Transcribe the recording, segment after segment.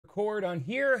record on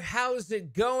here. How's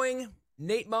it going?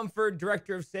 Nate Mumford,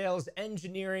 Director of Sales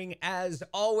Engineering, as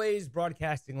always,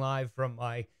 broadcasting live from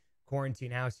my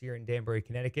quarantine house here in Danbury,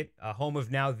 Connecticut, home of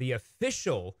now the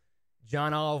official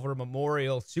John Oliver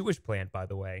Memorial Sewage Plant, by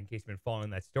the way, in case you've been following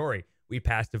that story. We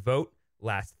passed a vote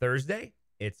last Thursday.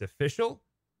 It's official.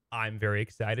 I'm very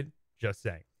excited, just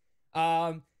saying.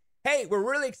 Hey, we're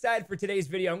really excited for today's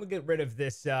video. I'm going to get rid of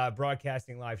this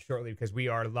broadcasting live shortly because we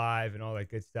are live and all that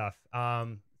good stuff.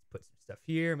 Let's put some stuff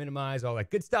here, minimize all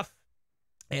that good stuff.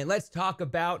 And let's talk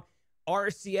about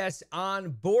RCS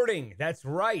onboarding. That's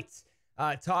right.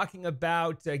 Talking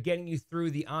about getting you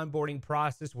through the onboarding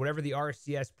process, whatever the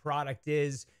RCS product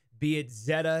is, be it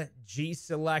Zeta,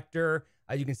 GSelector,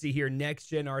 you can see here, Next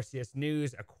Gen, RCS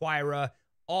News, Acquira,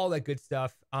 all that good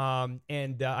stuff.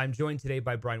 And I'm joined today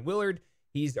by Brian Willard.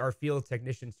 He's our Field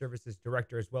Technician Services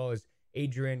Director, as well as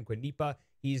Adrian Guanipa.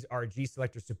 He's our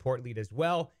GSelector Support Lead as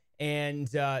well. And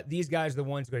these guys are the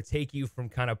ones going to take you from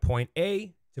kind of point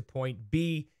A to point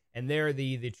B. And they're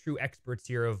the true experts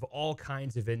here of all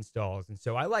kinds of installs. And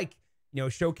so I like,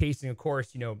 showcasing, of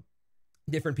course,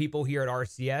 different people here at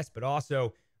RCS, but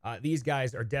also these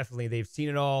guys are definitely, they've seen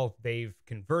it all. They've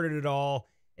converted it all.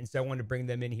 And so I wanted to bring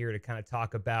them in here to kind of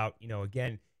talk about,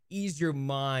 again, ease your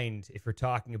mind if you're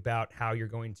talking about how you're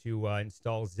going to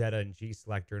install Zeta and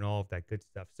GSelector and all of that good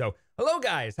stuff. So hello,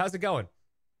 guys. How's it going?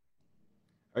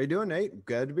 How you doing, Nate?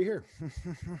 Glad to be here.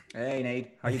 Hey,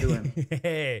 Nate. How you doing?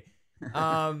 Hey.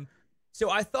 So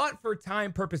I thought for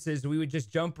time purposes, we would just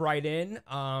jump right in.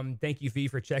 Thank you, V,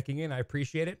 for checking in. I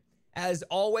appreciate it. As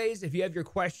always, if you have your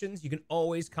questions, you can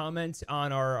always comment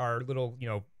on our little,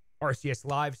 RCS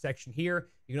Live section here.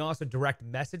 You can also direct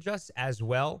message us as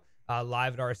well,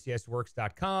 live at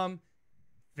rcsworks.com,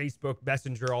 Facebook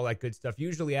Messenger, all that good stuff.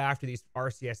 Usually after these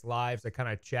RCS Lives, I kind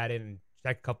of chat in and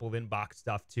check a couple of inbox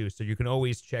stuff too. So you can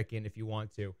always check in if you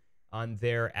want to on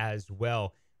there as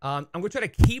well. I'm going to try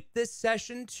to keep this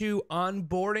session to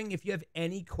onboarding. If you have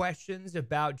any questions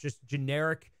about just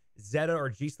generic Zeta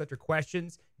or GSelector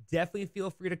questions, definitely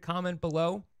feel free to comment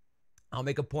below. I'll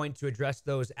make a point to address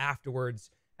those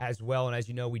afterwards as well. And as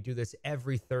you know, we do this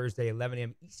every Thursday, 11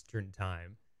 a.m. Eastern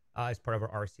time as part of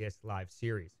our RCS Live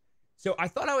series. So I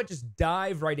thought I would just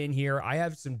dive right in here. I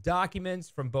have some documents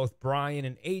from both Brian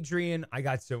and Adrian. I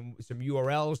got some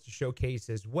URLs to showcase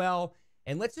as well.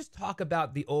 And let's just talk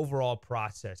about the overall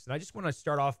process. And I just want to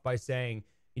start off by saying,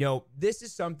 this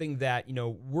is something that,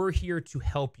 we're here to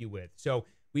help you with. So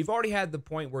we've already had the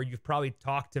point where you've probably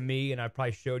talked to me and I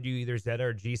probably showed you either Zeta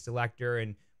or GSelector,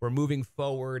 and we're moving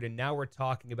forward. And now we're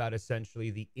talking about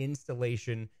essentially the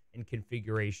installation and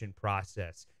configuration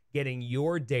process, getting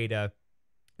your data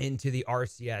into the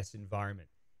RCS environment.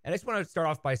 And I just want to start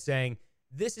off by saying,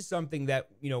 this is something that,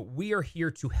 we are here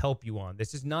to help you on.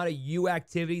 This is not a you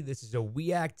activity. This is a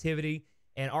we activity.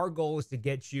 And our goal is to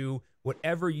get you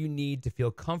whatever you need to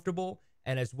feel comfortable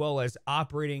and as well as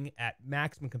operating at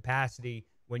maximum capacity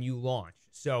when you launch.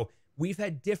 So we've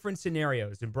had different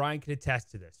scenarios, and Brian can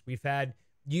attest to this. We've had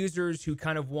users who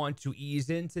kind of want to ease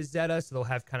into Zeta, so they'll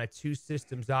have kind of two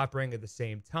systems operating at the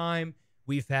same time.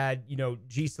 We've had,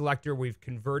 GSelector. We've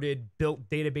converted, built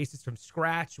databases from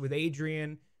scratch with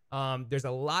Adrian. There's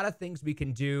a lot of things we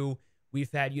can do.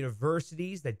 We've had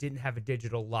universities that didn't have a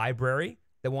digital library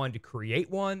that wanted to create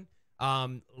one.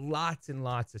 Lots and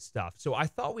lots of stuff. So I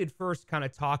thought we'd first kind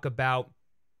of talk about,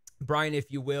 Brian,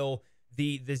 if you will,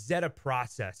 the Zeta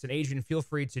process. And Adrian, feel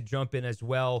free to jump in as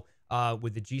well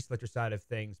with the GSelector side of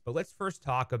things. But let's first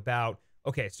talk about,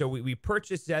 okay, so we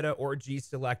purchased Zeta or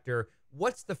GSelector.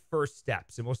 What's the first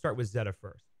steps? And we'll start with Zeta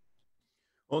first.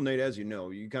 Well, Nate, as you know,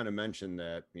 you kind of mentioned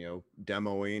that,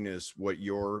 demoing is what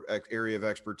your area of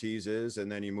expertise is,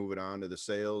 and then you move it on to the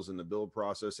sales and the build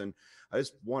process. And I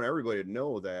just want everybody to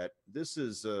know that this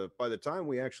is, by the time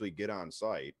we actually get on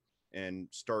site and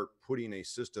start putting a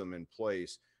system in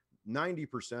place,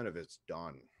 90% of it's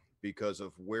done because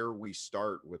of where we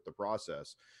start with the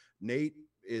process. Nate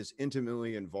is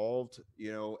intimately involved,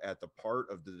 at the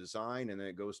part of the design, and then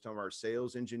it goes to our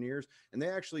sales engineers, and they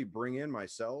actually bring in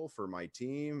myself or my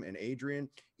team and Adrian,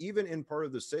 even in part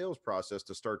of the sales process,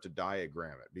 to start to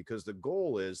diagram it, because the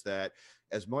goal is that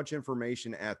as much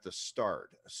information at the start.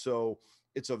 So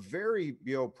it's a very,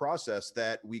 process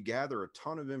that we gather a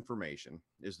ton of information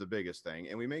is the biggest thing.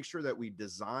 And we make sure that we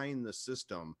design the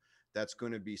system that's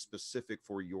going to be specific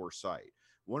for your site.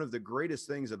 One of the greatest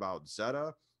things about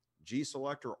Zeta,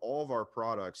 GSelector, all of our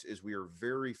products, is we are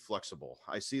very flexible.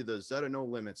 I see the Zeta No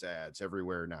Limits ads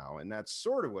everywhere now, and that's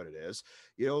sort of what it is.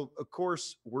 Of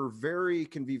course,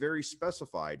 can be very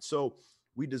specified. So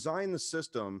we design the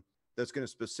system that's going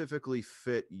to specifically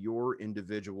fit your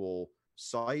individual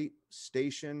site,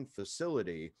 station,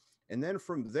 facility. And then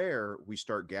from there, we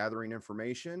start gathering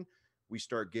information. We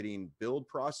start getting build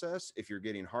process. If you're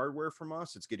getting hardware from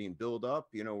us, it's getting build up.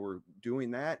 We're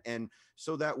doing that. And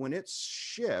so that when it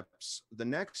ships, the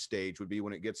next stage would be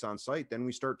when it gets on site. Then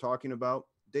we start talking about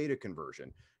data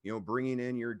conversion, bringing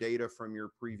in your data from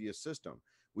your previous system.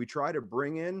 We try to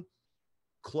bring in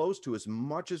close to as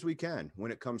much as we can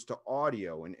when it comes to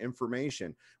audio and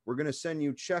information. We're going to send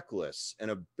you checklists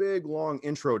and a big long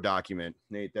intro document,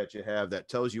 Nate, that you have that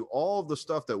tells you all of the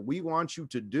stuff that we want you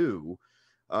to do.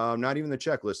 Not even the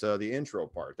checklist, the intro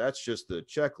part. That's just the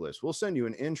checklist. We'll send you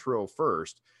an intro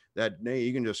first that, Nate,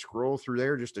 you can just scroll through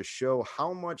there just to show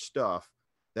how much stuff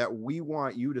that we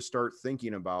want you to start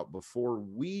thinking about before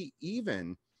we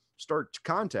even start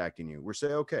contacting you. We're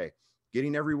saying, okay,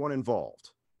 getting everyone involved,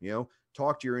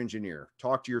 talk to your engineer,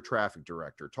 talk to your traffic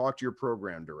director, talk to your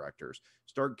program directors,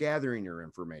 start gathering your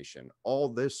information, all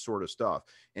this sort of stuff.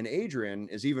 And Adrian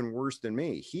is even worse than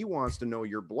me. He wants to know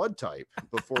your blood type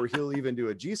before he'll even do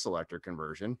a GSelector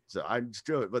conversion. So I just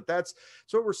do it. But that's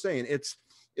what we're saying. It's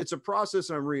a process.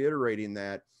 And I'm reiterating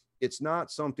that it's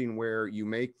not something where you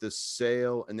make the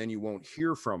sale and then you won't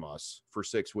hear from us for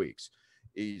 6 weeks.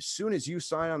 As soon as you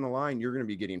sign on the line, you're going to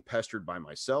be getting pestered by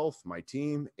myself, my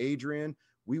team, Adrian.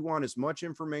 We want as much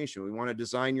information. We want to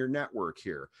design your network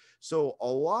here. So a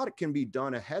lot can be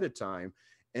done ahead of time.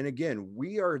 And again,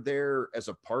 we are there as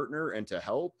a partner and to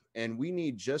help. And we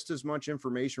need just as much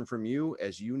information from you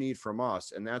as you need from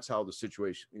us. And that's how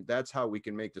we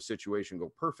can make the situation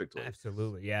go perfectly.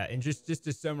 Absolutely. Yeah. And just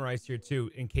to summarize here too,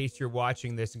 in case you're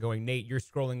watching this and going, Nate, you're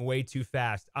scrolling way too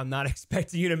fast. I'm not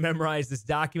expecting you to memorize this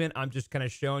document. I'm just kind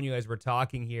of showing you as we're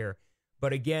talking here.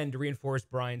 But again, to reinforce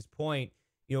Brian's point,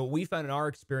 what we found in our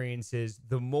experiences,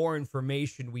 the more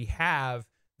information we have,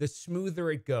 the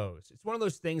smoother it goes. It's one of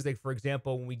those things like, for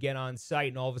example, when we get on site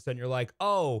and all of a sudden you're like,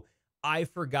 oh, I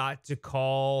forgot to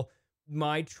call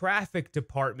my traffic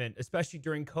department, especially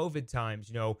during COVID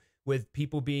times, with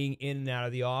people being in and out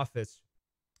of the office,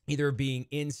 either being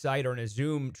inside or in a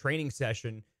Zoom training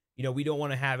session. We don't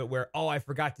want to have it where, oh, I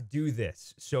forgot to do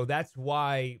this. So that's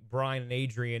why Brian and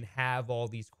Adrian have all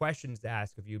these questions to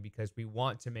ask of you, because we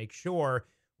want to make sure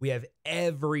we have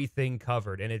everything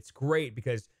covered. And it's great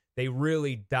because they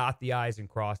really dot the I's and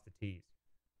cross the T's.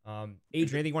 Adrian,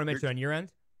 anything you want to mention on your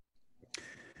end?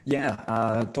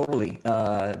 Yeah, totally.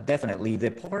 Definitely. The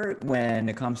part when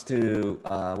it comes to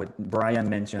what Brian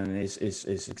mentioned is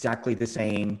exactly the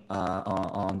same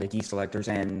on the GSelectors.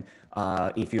 And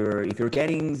if you're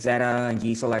getting Zeta and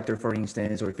GSelector, for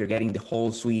instance, or if you're getting the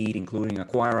whole suite, including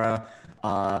Acquira,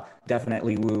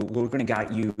 definitely we're going to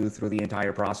guide you through the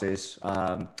entire process.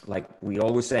 Like we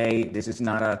always say, this is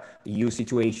not a you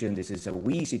situation. This is a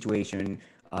we situation.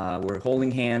 We're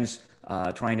holding hands,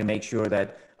 trying to make sure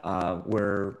that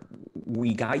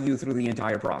we guide you through the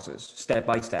entire process, step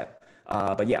by step.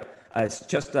 But yeah, it's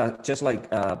just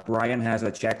like Brian has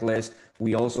a checklist.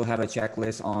 We also have a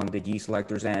checklist on the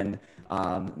GSelector's end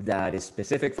that is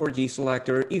specific for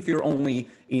GSelector. If you're only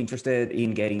interested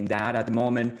in getting that at the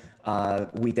moment,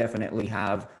 we definitely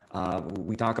have.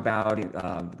 We talk about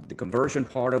the conversion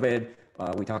part of it.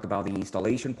 We talk about the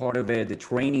installation part of it, the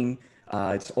training.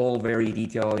 It's all very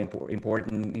detailed,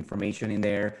 important information in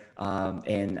there.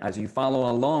 And as you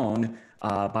follow along,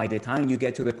 by the time you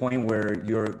get to the point where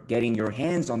you're getting your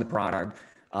hands on the product,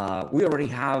 we already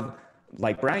have,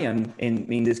 like Brian,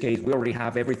 in this case, we already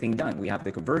have everything done. We have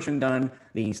the conversion done,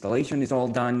 the installation is all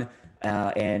done,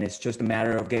 and it's just a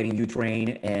matter of getting you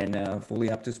trained and fully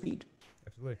up to speed.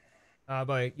 Absolutely.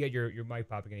 But yeah, your mic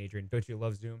popping in, Adrian. Don't you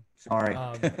love Zoom? Sorry.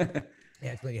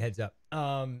 Yeah, it's letting you heads up.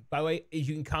 By the way,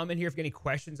 you can comment here if you have any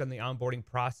questions on the onboarding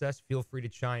process. Feel free to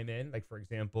chime in. Like, for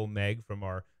example, Meg from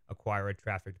our Acquira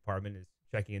traffic department is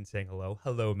checking in saying hello.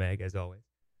 Hello, Meg, as always.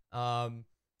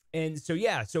 And so,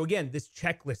 yeah. So again, this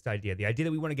checklist idea, the idea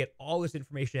that we want to get all this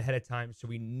information ahead of time so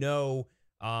we know,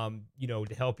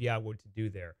 to help you out what to do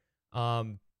there.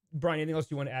 Brian, anything else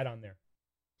you want to add on there?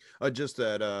 Just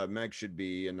that Meg should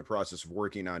be in the process of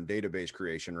working on database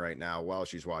creation right now while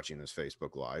she's watching this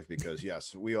Facebook Live, because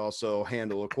yes, we also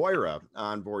handle Acquira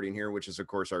onboarding here, which is of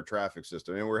course our traffic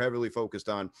system. And we're heavily focused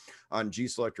on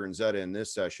GSelector and Zeta in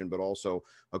this session, but also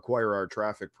Acquira, our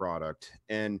traffic product,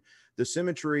 and the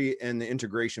symmetry and the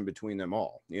integration between them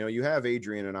all. You have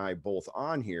Adrian and I both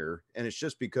on here, and it's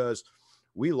just because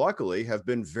we luckily have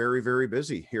been very, very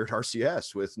busy here at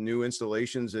RCS with new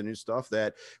installations and new stuff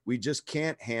that we just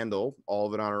can't handle all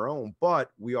of it on our own,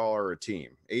 but we all are a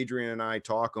team. Adrian and I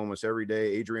talk almost every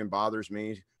day. Adrian bothers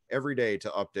me every day to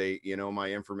update,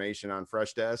 my information on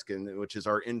Freshdesk, and which is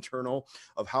our internal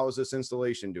of how is this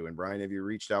installation doing? Brian, have you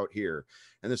reached out here?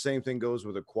 And the same thing goes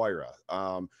with Acquira.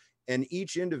 And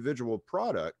each individual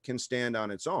product can stand on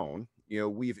its own.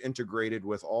 We've integrated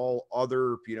with all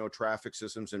other, traffic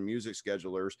systems and music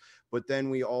schedulers, but then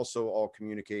we also all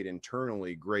communicate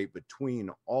internally great between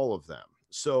all of them.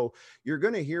 So you're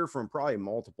going to hear from probably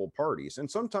multiple parties. And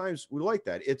sometimes we like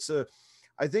that.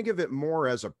 I think of it more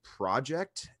as a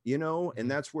project,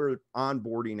 and that's where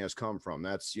onboarding has come from.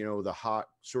 That's, the hot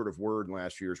sort of word in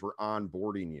last few years, we're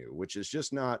onboarding you, which is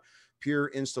just not pure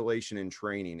installation and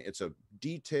training. It's a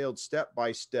detailed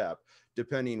step-by-step,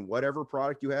 depending whatever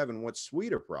product you have and what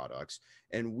suite of products.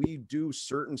 And we do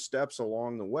certain steps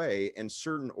along the way and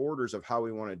certain orders of how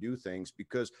we want to do things,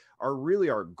 because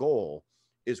our goal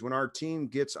is when our team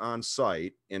gets on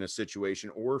site in a situation,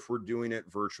 or if we're doing it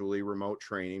virtually, remote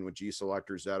training with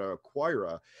GSelector, Zeta,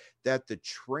 Acquira, that the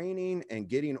training and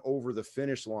getting over the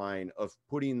finish line of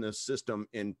putting the system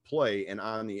in play and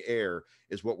on the air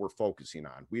is what we're focusing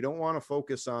on. We don't want to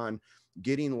focus on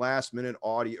getting last minute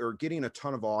audio or getting a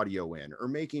ton of audio in, or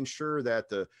making sure that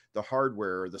the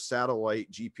hardware, the satellite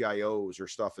GPIOs or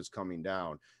stuff is coming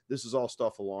down. This is all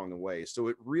stuff along the way. So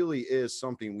it really is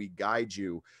something we guide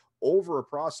you over a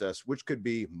process, which could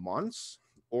be months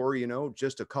or,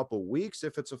 just a couple weeks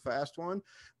if it's a fast one.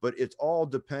 But it all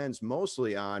depends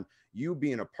mostly on you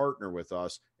being a partner with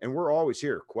us. And we're always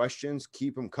here. Questions,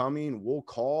 keep them coming. We'll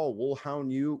call, we'll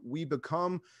hound you. We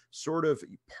become sort of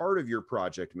part of your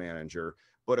project manager,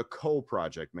 but a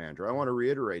co-project manager. I want to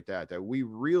reiterate that we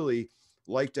really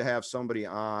like to have somebody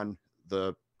on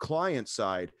the client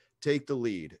side take the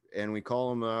lead, and we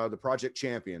call them the project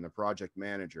champion, the project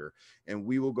manager, and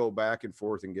we will go back and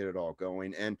forth and get it all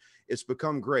going. And it's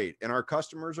become great, and our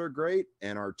customers are great,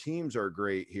 and our teams are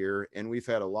great here, and we've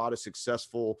had a lot of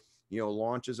successful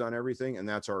launches on everything. And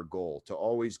that's our goal, to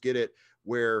always get it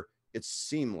where it's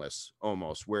seamless,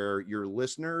 almost, where your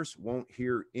listeners won't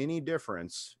hear any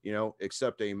difference,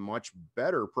 except a much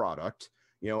better product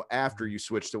after you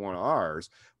switch to one of ours,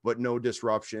 but no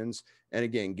disruptions. And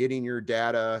again, getting your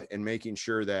data and making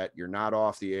sure that you're not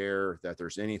off the air, that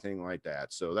there's anything like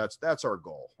that. So that's our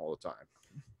goal all the time.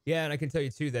 Yeah. And I can tell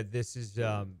you too, that this is,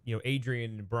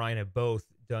 Adrian and Brian have both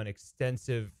done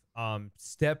extensive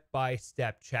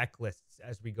step-by-step checklists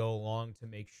as we go along to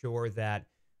make sure that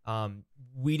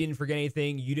we didn't forget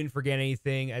anything. You didn't forget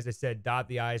anything. As I said, dot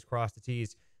the I's, cross the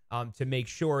T's, to make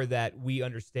sure that we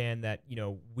understand that,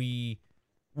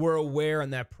 we're aware in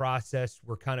that process.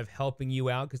 We're kind of helping you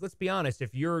out, because let's be honest,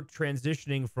 if you're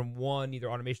transitioning from one, either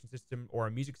automation system or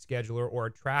a music scheduler or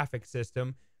a traffic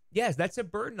system, yes, that's a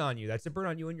burden on you. That's a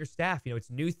burden on you and your staff. It's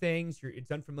new things,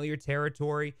 it's unfamiliar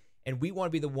territory. And we want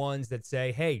to be the ones that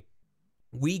say, hey,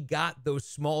 we got those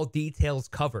small details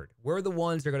covered. We're the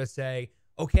ones that are going to say,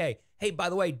 okay, hey, by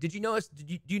the way, did you notice,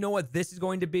 do you know what this is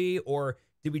going to be? Or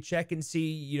did we check and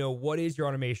see, what is your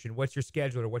automation? What's your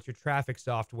scheduler? What's your traffic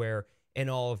software? And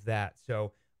all of that.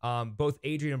 So both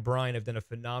Adrian and Brian have done a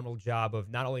phenomenal job of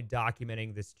not only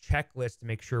documenting this checklist to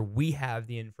make sure we have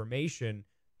the information,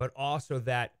 but also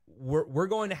that we're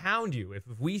going to hound you.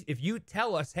 If you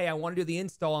tell us, hey, I want to do the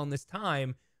install on this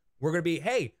time, we're going to be,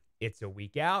 hey, it's a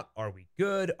week out. Are we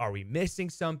good? Are we missing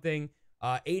something?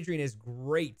 Adrian is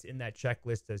great in that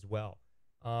checklist as well.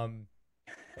 Adrian,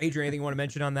 anything you want to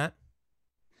mention on that?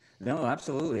 No,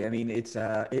 absolutely. I mean, it's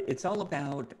all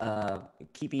about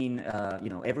keeping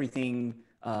everything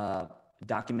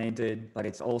documented, but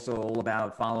it's also all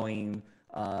about following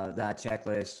that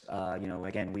checklist.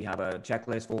 Again, we have a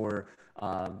checklist for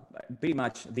pretty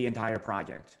much the entire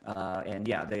project, and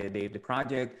yeah, the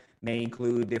project may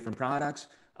include different products,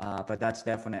 but that's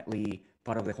definitely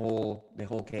part of the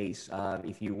whole case.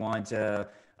 If you want to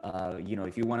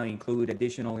if you want to include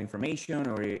additional information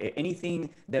or anything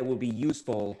that will be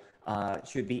useful,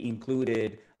 should be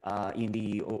included in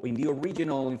the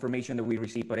original information that we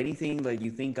receive. But anything that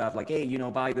you think of, like, hey,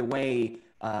 by the way,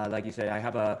 like you said, I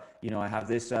have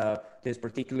this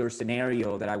particular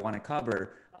scenario that I want to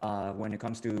cover when it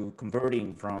comes to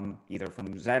converting from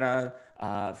Zeta,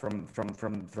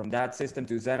 from that system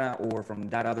to Zeta, or from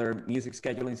that other music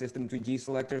scheduling system to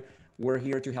GSelector. We're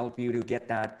here to help you to get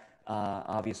that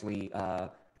obviously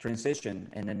transition,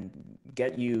 and then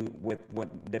get you with what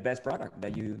the best product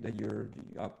that you're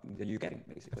getting,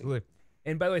 basically. Absolutely.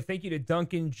 And by the way, thank you to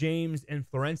Duncan, James, and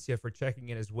Florencia for checking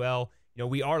in as well.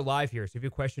 We are live here, so if you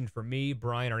have a question for me,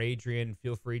 Brian, or Adrian,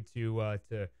 feel free to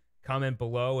comment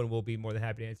below, and we'll be more than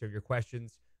happy to answer your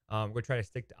questions. We're going to try to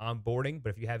stick to onboarding, but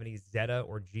if you have any Zeta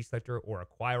or GSelector or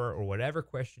Acquira or whatever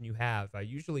question you have,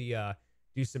 usually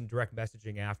do some direct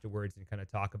messaging afterwards and kind of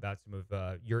talk about some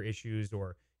of your issues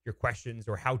or your questions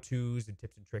or how-tos and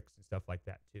tips and tricks and stuff like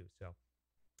that too.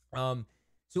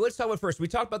 So let's talk about first. We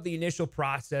talked about the initial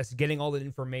process, getting all the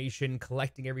information,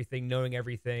 collecting everything, knowing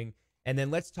everything. And then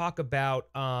let's talk about,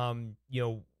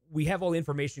 we have all the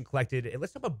information collected, and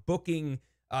let's talk about booking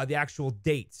the actual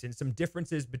dates and some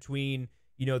differences between,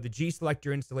 the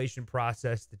GSelector installation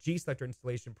process, the GSelector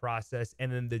installation process,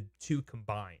 and then the two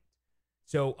combined.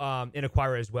 So, in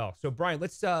Acquira as well. So, Brian,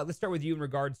 let's start with you in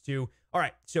regards to, all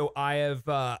right, so I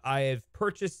have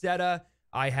purchased Zeta.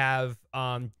 I have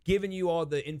given you all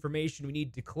the information we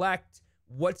need to collect.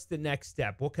 What's the next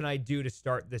step? What can I do to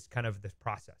start this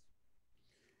process?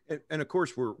 And of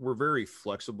course, we're very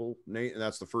flexible, Nate. And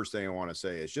that's the first thing I want to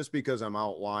say is just because I'm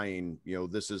outlining,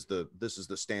 this is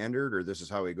the standard or this is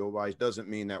how we go by, doesn't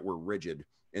mean that we're rigid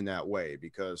in that way,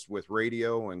 because with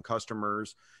radio and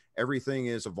customers, everything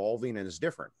is evolving and is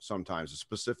different. Sometimes a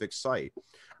specific site.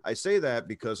 I say that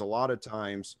because a lot of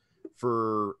times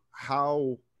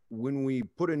when we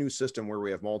put a new system where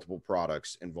we have multiple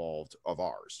products involved of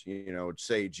ours,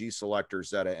 say GSelector,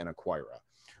 Zeta, and Acquira,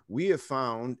 we have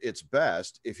found it's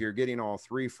best if you're getting all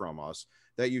three from us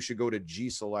that you should go to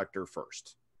GSelector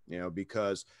first,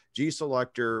 because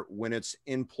GSelector, when it's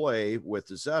in play with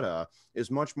Zeta,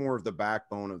 is much more of the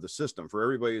backbone of the system. For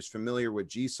everybody who's familiar with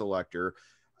GSelector,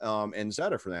 and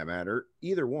Zeta for that matter,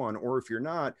 either one, or if you're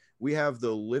not, we have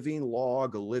the living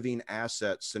log, a living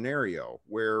asset scenario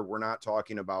where we're not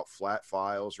talking about flat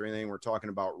files or anything. We're talking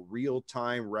about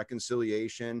real-time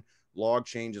reconciliation, log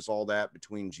changes, all that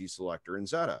between GSelector and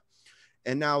Zeta.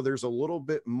 And now there's a little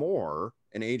bit more,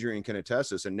 and Adrian can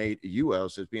attest this, and Nate, you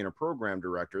as being a program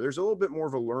director, there's a little bit more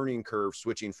of a learning curve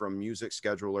switching from music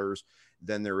schedulers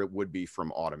than there would be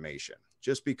from automation,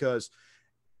 just because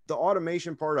the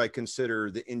automation part, I consider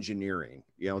the engineering,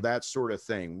 that sort of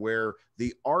thing, where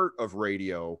the art of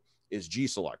radio is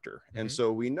GSelector. And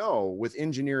so we know with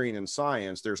engineering and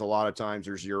science, there's a lot of times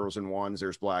there's zeros and ones,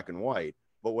 there's black and white,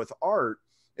 but with art,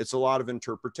 it's a lot of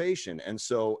interpretation. And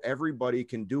so everybody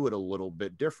can do it a little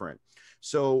bit different.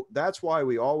 So that's why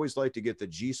we always like to get the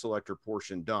GSelector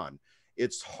portion done.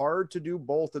 It's hard to do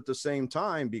both at the same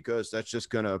time because that's just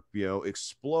going to,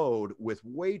 explode with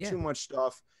way too much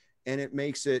stuff. And it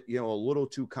makes it, a little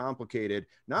too complicated,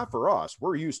 not for us,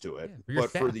 we're used to it, but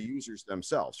for the users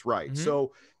themselves. Right.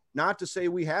 So not to say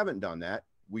we haven't done that.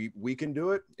 We can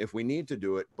do it if we need to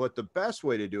do it, but the best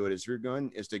way to do it is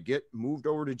to get moved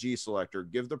over to GSelector,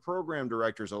 give the program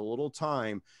directors a little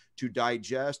time to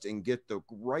digest and get the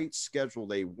right schedule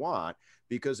they want,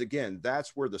 because again,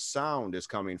 that's where the sound is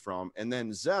coming from. And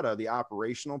then Zeta, the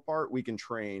operational part, we can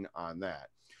train on that.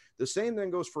 The same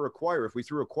thing goes for Acquira. If we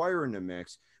threw Acquira in the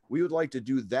mix, we would like to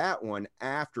do that one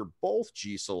after both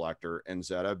GSelector and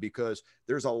Zeta, because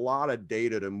there's a lot of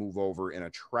data to move over in a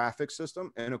traffic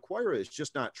system. And Acquira is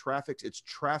just not traffic, it's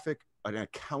traffic and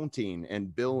accounting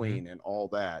and billing and all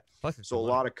that. So a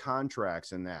lot of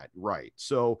contracts in that. Right.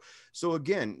 So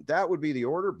again, that would be the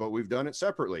order, but we've done it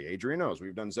separately. Adrian knows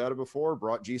we've done Zeta before,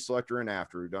 brought GSelector in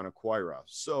after, we've done Acquira.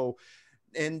 So,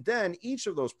 and then each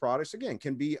of those products, again,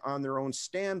 can be on their own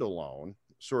standalone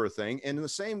sort of thing. And the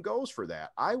same goes for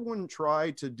that. I wouldn't try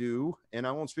to do, and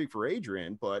I won't speak for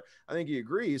Adrian, but I think he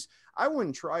agrees, I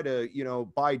wouldn't try to,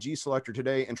 buy GSelector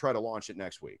today and try to launch it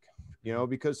next week,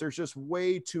 because there's just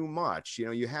way too much,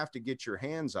 you have to get your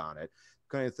hands on it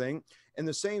kind of thing. And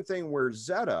the same thing where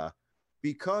Zeta,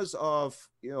 because of,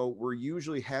 we're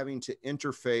usually having to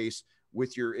interface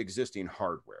with your existing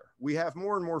hardware. We have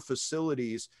more and more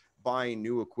facilities buying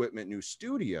new equipment, new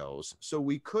studios. So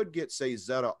we could get, say,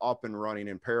 Zeta up and running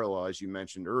in parallel, as you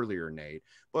mentioned earlier, Nate.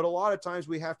 But a lot of times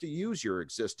we have to use your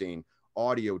existing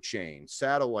audio chain,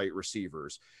 satellite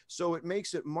receivers. So it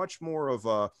makes it much more of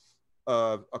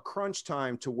a crunch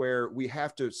time to where we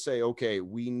have to say, okay,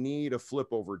 we need a flip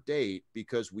over date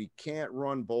because we can't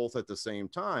run both at the same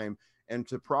time and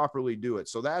to properly do it.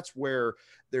 So that's where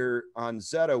they're on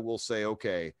Zeta, we'll say,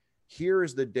 okay, here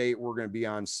is the date we're going to be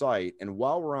on site. And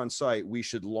while we're on site, we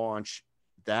should launch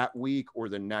that week or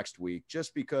the next week,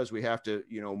 just because we have to,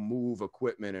 move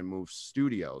equipment and move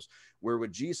studios. Where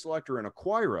with GSelector and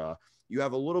Acquira, you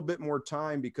have a little bit more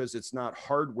time because it's not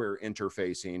hardware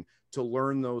interfacing to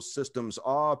learn those systems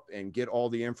up and get all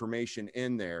the information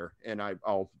in there. And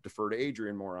I'll defer to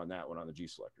Adrian more on that one on the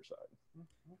GSelector side.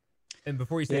 And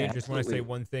before you say, I just want to say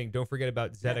one thing. Don't forget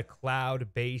about Zeta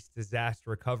cloud-based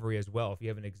disaster recovery as well. If you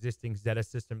have an existing Zeta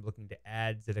system looking to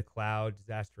add Zeta cloud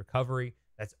disaster recovery,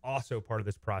 that's also part of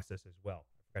this process as well.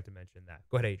 I forgot to mention that.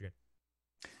 Go ahead, Adrian.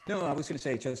 No, I was going to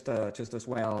say just as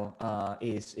well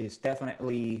is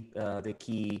definitely the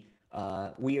key.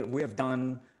 We have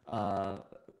done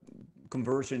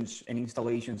conversions and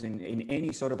installations in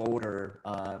any sort of order.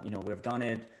 We've done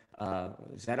it,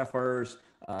 Zeta first,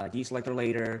 GSelector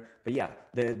later. But yeah,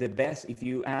 the best, if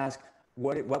you ask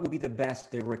what would be the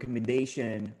best, the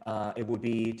recommendation, it would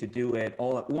be to do it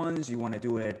all at once. You want to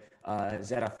do it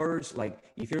Zeta first. Like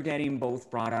if you're getting both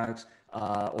products,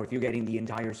 or if you're getting the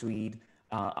entire suite,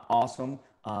 awesome.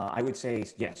 I would say,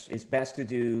 yes, it's best to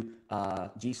do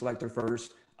GSelector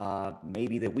first,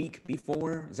 maybe the week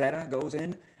before Zeta goes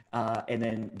in. And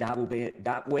then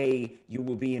that way you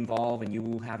will be involved and you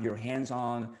will have your hands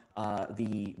on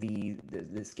the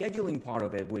scheduling part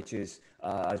of it, which is,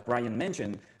 as Brian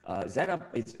mentioned, Zeta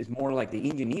is more like the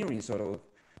engineering sort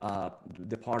of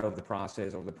the part of the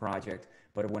process of the project.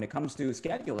 But when it comes to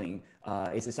scheduling,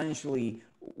 it's essentially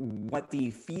what the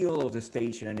feel of the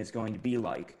station is going to be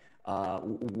like,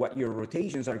 what your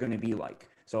rotations are going to be like.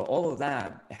 So all of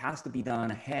that has to be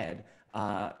done ahead.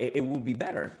 It will be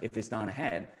better if it's done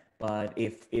ahead. But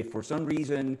if for some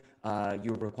reason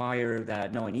you require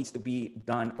that, no, it needs to be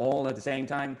done all at the same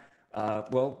time,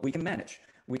 well, we can manage.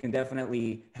 We can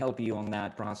definitely help you on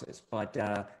that process. But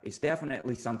it's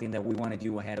definitely something that we want to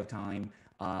do ahead of time.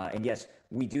 And yes,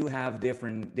 we do have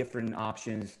different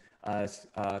options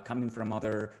coming from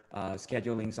other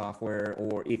scheduling software,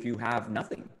 or if you have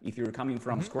nothing, if you're coming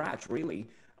from scratch, really,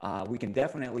 we can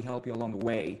definitely help you along the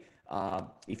way.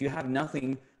 If you have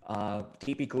nothing,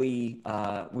 typically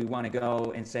we want to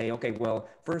go and say, okay, well,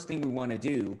 first thing we want to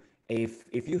do,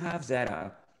 if you have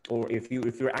Zeta, or if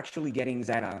you're actually getting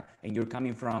Zeta and you're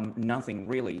coming from nothing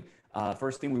really,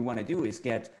 first thing we want to do is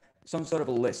get some sort of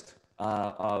a list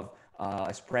of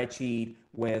a spreadsheet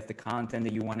with the content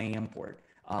that you want to import.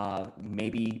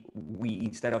 Maybe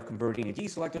instead of converting a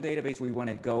GSelector database, we want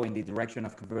to go in the direction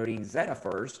of converting Zeta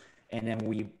first, and then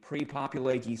we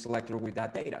pre-populate GSelector with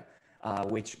that data,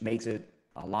 which makes it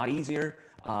a lot easier.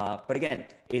 But again,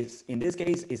 in this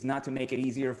case, it's not to make it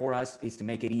easier for us, it's to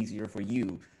make it easier for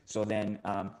you. So then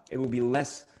it will be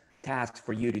less tasks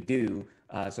for you to do,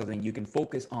 so then you can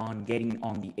focus on getting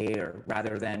on the air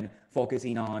rather than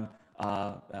focusing on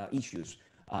issues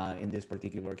in this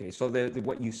particular case. So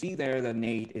what you see there that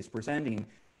Nate is presenting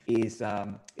is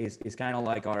kind of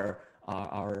like our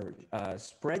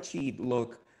spreadsheet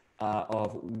look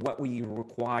of what we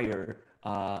require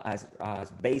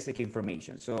as basic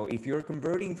information. So if you're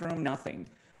converting from nothing,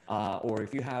 or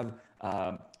if you have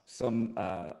some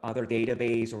other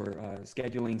database or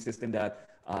scheduling system that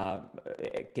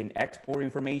can export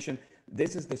information,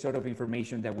 this is the sort of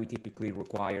information that we typically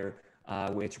require,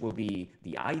 which will be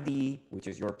the ID, which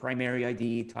is your primary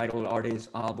ID, title, artist,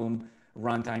 album,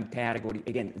 runtime, category.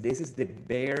 Again, this is the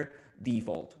bare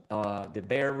default, the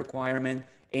bare requirement.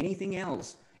 Anything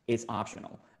else is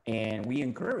optional. And we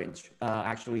encourage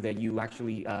actually that you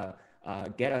actually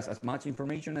get us as much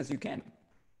information as you can.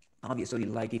 Obviously,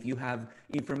 like if you have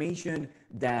information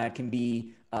that can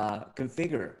be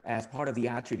configured as part of the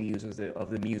attributes of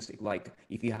the music, like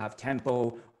if you have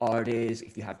tempo, artist,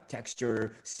 if you have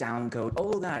texture, sound code,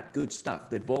 all of that good stuff,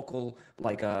 the vocal,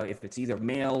 like if it's either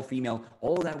male, female,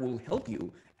 all of that will help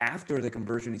you after the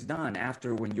conversion is done,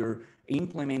 after when you're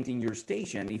implementing your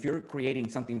station. If you're creating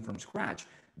something from scratch,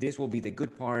 this will be the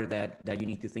good part that you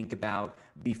need to think about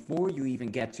before you even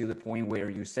get to the point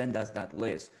where you send us that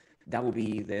list. That will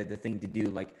be the thing to do.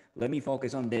 Like, let me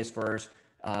focus on this first.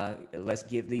 Let's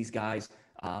give these guys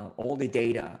all the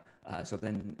data, so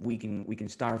then we can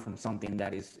start from something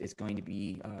that is going to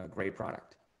be a great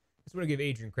product. I just want to give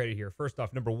Adrian credit here. First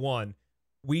off, number one,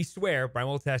 we swear, Brian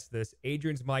will test this,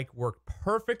 Adrian's mic worked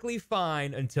perfectly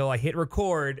fine until I hit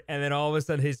record, and then all of a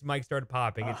sudden his mic started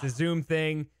popping. It's a Zoom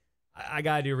thing. I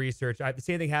got to do research. The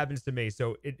same thing happens to me.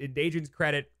 So in Adrian's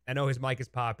credit, I know his mic is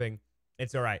popping.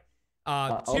 It's all right.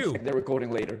 I'll check the recording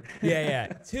later. Yeah.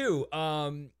 Two,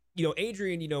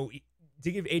 Adrian,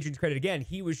 to give Adrian's credit again,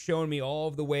 he was showing me all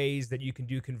of the ways that you can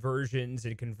do conversions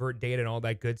and convert data and all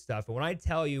that good stuff. And when I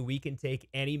tell you we can take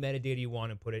any metadata you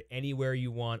want and put it anywhere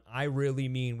you want, I really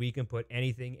mean we can put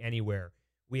anything anywhere.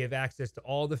 We have access to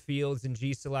all the fields in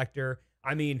GSelector.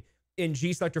 I mean, in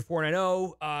GSelector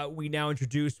 4.0, we now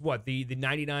introduced the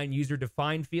 99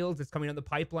 user-defined fields that's coming on the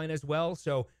pipeline as well.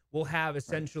 So we'll have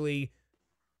essentially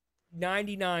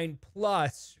 99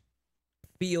 plus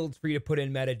fields for you to put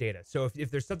in metadata. So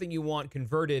if there's something you want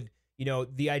converted,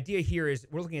 the idea here is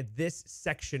we're looking at this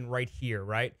section right here,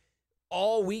 right?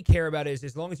 All we care about is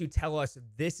as long as you tell us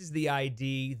this is the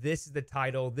ID, this is the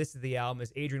title, this is the album,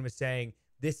 as Adrian was saying,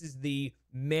 this is the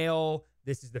male,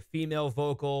 this is the female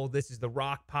vocal, this is the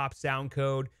rock pop sound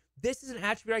code. This is an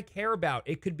attribute I care about.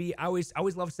 It could be, I always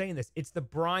love saying this, it's the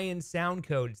Brian sound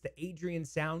code, it's the Adrian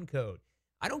sound code.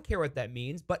 I don't care what that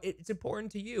means, but it's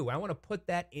important to you. I want to put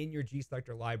that in your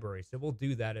GSelector library. So we'll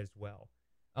do that as well.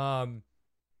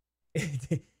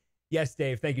 Yes,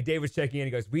 Dave. Thank you. Dave was checking in.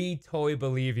 He goes, we totally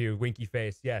believe you, winky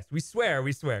face. Yes, we swear.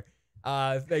 We swear.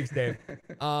 Thanks, Dave.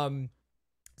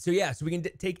 So yeah, so we can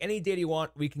take any data you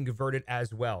want. We can convert it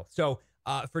as well. So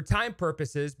for time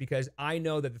purposes, because I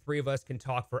know that the three of us can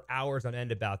talk for hours on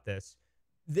end about this,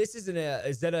 this is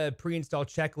a Zeta pre-install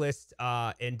checklist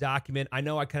and document. I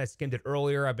know I kind of skimmed it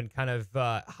earlier. I've been kind of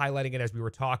highlighting it as we were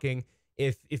talking.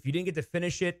 If you didn't get to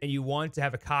finish it and you want to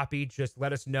have a copy, just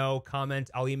let us know, comment,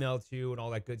 I'll email it to you and all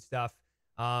that good stuff.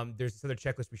 There's this other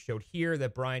checklist we showed here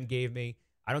that Brian gave me.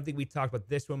 I don't think we talked about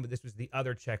this one, but this was the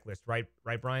other checklist,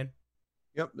 right, Brian?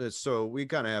 Yep. So we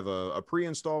kind of have a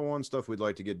pre-install one, stuff we'd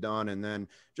like to get done, and then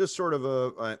just sort of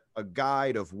a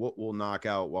guide of what we'll knock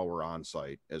out while we're on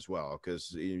site as well.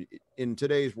 Because in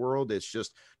today's world, it's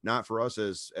just not for us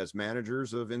as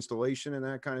managers of installation and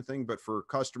that kind of thing, but for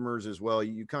customers as well.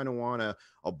 You kind of want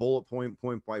a bullet point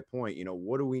by point,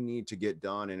 what do we need to get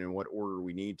done and in what order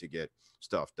we need to get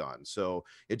stuff done. So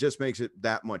it just makes it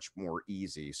that much more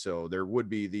easy. So there would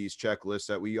be these checklists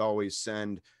that we always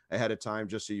send ahead of time,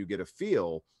 just so you get a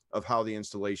feel of how the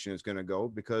installation is going to go,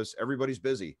 because everybody's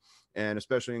busy. And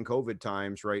especially in COVID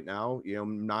times right now,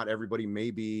 not everybody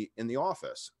may be in the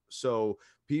office. So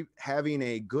having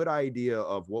a good idea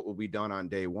of what will be done on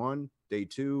day one, day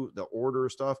two, the order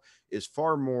stuff is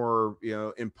far more,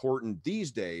 important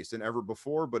these days than ever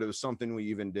before. But it was something we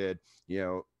even did,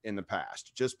 in the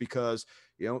past, just because,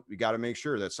 we got to make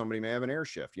sure that somebody may have an air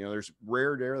shift. There's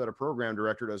rare dare that a program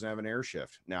director doesn't have an air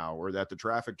shift now, or that the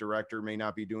traffic director may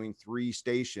not be doing 3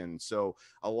 stations. So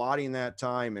allotting that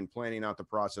time and planning out the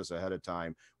process ahead of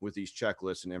time with these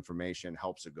checklists and information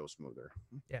helps it go smoother.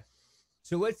 Yeah.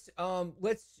 So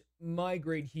let's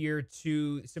migrate here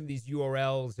to some of these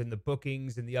URLs and the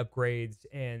bookings and the upgrades.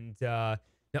 And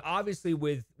now, obviously,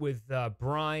 with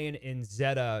Brian and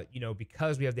Zeta,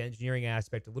 because we have the engineering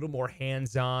aspect, a little more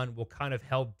hands-on, will kind of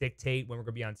help dictate when we're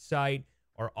going to be on site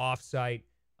or off-site.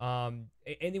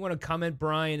 Anything you want to comment,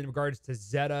 Brian, in regards to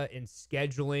Zeta and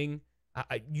scheduling?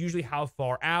 Usually, how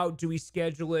far out do we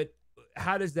schedule it?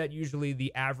 How does that usually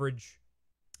the average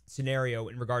scenario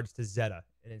in regards to Zeta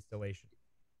and installation?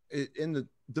 In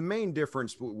the main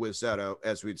difference with Zeta,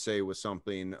 as we'd say with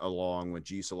something along with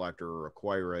GSelector or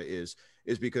Acquira, is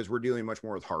because we're dealing much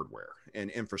more with hardware and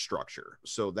infrastructure.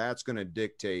 So that's going to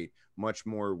dictate much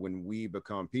more when we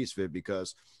become piece of it,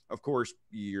 because of course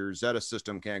your Zeta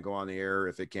system can't go on the air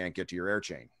if it can't get to your air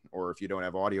chain, or if you don't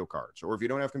have audio cards, or if you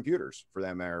don't have computers for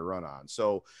that matter to run on.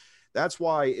 So that's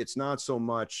why it's not so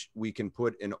much we can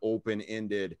put an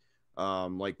open-ended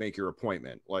like make your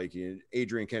appointment. Like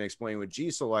Adrian can explain with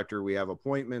GSelector, we have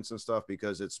appointments and stuff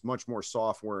because it's much more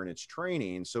software and it's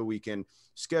training. So we can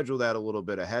schedule that a little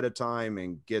bit ahead of time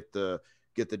and get the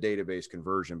database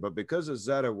conversion. But because of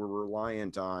Zeta, we're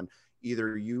reliant on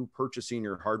either you purchasing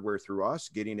your hardware through us,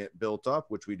 getting it built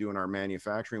up, which we do in our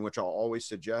manufacturing, which I'll always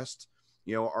suggest,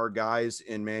 our guys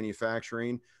in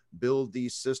manufacturing build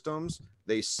these systems.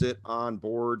 They sit on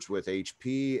boards with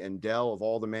HP and Dell of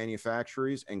all the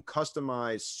manufacturers and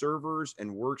customize servers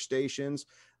and workstations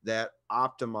that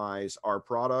optimize our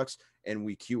products, and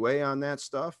we QA on that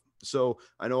stuff. So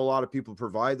I know a lot of people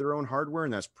provide their own hardware,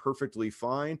 and that's perfectly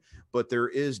fine, but there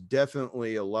is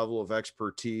definitely a level of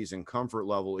expertise and comfort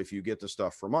level if you get the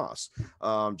stuff from us,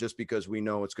 just because we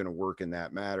know it's going to work in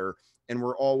that matter. And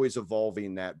we're always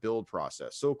evolving that build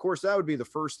process. So of course, that would be the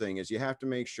first thing, is you have to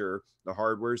make sure the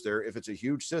hardware's there. If it's a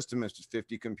huge system, it's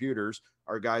 50 computers,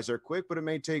 our guys are quick, but it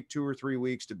may take 2 or 3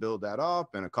 weeks to build that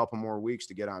up and a couple more weeks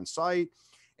to get on site.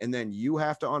 And then you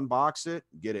have to unbox it,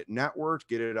 get it networked,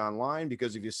 get it online,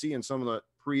 because if you see in some of the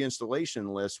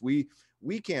pre-installation lists, we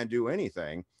can't do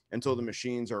anything until the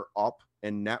machines are up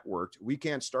and networked. We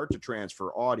can't start to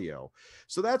transfer audio.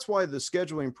 So that's why the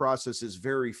scheduling process is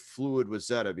very fluid with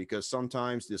Zeta, because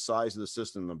sometimes the size of the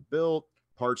system is built,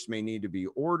 parts may need to be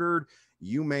ordered.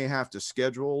 You may have to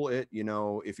schedule it,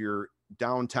 if you're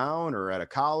downtown or at a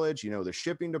college, the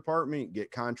shipping department,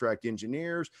 get contract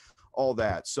engineers, all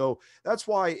that. So that's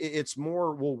why it's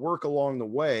more, we'll work along the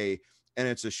way, and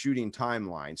it's a shooting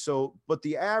timeline. So, but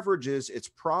the average is it's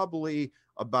probably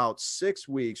about 6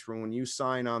 weeks from when you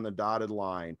sign on the dotted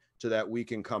line to that we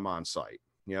can come on site.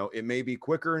 It may be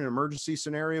quicker in an emergency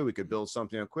scenario. We could build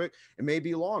something up quick. It may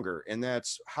be longer. And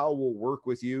that's how we'll work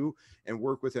with you and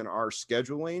work within our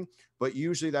scheduling. But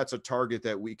usually that's a target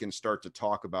that we can start to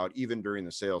talk about even during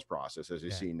the sales process, as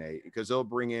you see, Nate, because they'll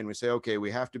bring in, we say, okay,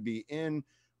 we have to be in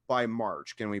by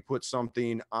March. Can we put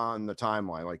something on the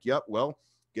timeline? Like, yep, well,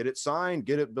 get it signed,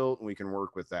 get it built, and we can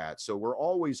work with that. So we're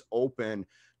always open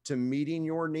to meeting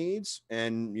your needs.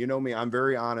 And you know me, I'm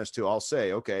very honest too. I'll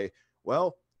say, okay,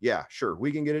 well, yeah, sure,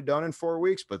 we can get it done in 4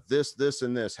 weeks, but this,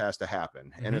 and this has to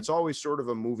happen. And it's always sort of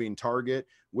a moving target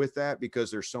with that,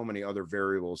 because there's so many other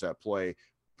variables at play,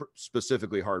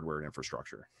 specifically hardware and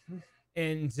infrastructure.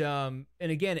 And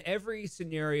again, every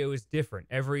scenario is different.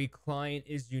 Every client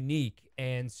is unique.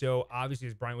 And so obviously,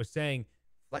 as Brian was saying,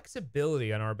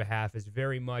 flexibility on our behalf is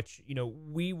very much,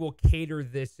 we will cater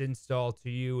this install to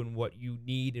you and what you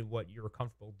need and what you're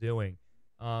comfortable doing.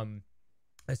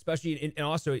 Especially, and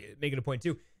also making a point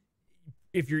too,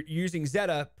 if you're using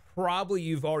Zeta, probably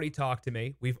you've already talked to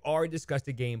me. We've already discussed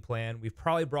a game plan. We've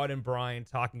probably brought in Brian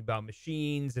talking about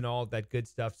machines and all of that good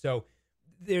stuff. So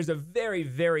there's a very,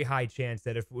 very high chance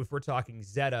that if we're talking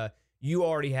Zeta, you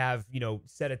already have,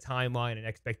 set a timeline and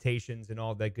expectations and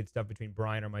all that good stuff between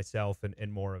Brian or myself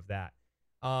and more of that.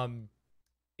 In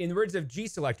the words of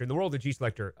GSelector, in the world of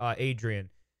GSelector, Adrian,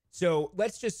 so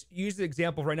let's just use the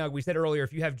example right now. We said earlier,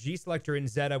 if you have GSelector and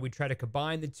Zeta, we try to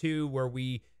combine the two where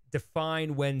we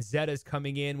define when Zeta is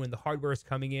coming in, when the hardware is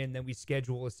coming in, then we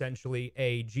schedule essentially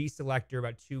a GSelector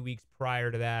about 2 weeks prior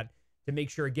to that to make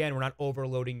sure, again, we're not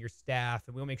overloading your staff,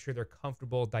 and we'll make sure they're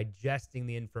comfortable digesting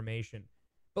the information.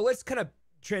 But let's kind of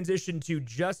transition to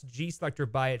just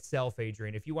GSelector by itself,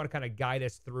 Adrian, if you want to kind of guide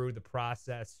us through the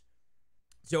process.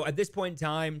 So at this point in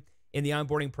time in the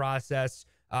onboarding process,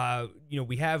 we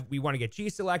want to get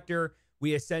GSelector.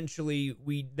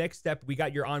 Next step, we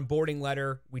got your onboarding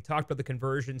letter. We talked about the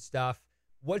conversion stuff.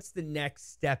 What's the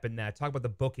next step in that? Talk about the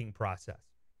booking process.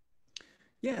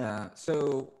 Yeah.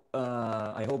 So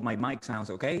I hope my mic sounds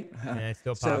okay. Yeah, it's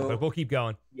still popping, but we'll keep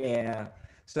going. Yeah.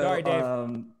 So, sorry,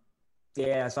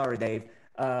 Dave. Sorry, Dave.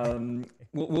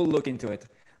 We'll look into it.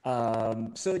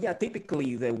 So yeah,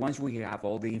 typically once we have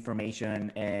all the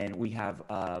information and we have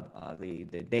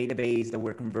the database that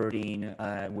we're converting,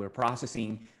 we're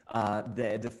processing,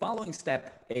 the following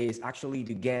step is actually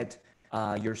to get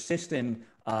your system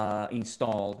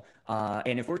installed.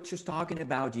 And if we're just talking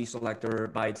about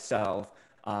GSelector by itself,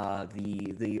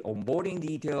 the onboarding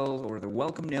details or the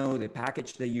welcome note, the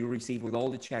package that you receive with all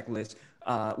the checklists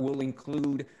will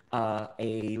include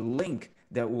a link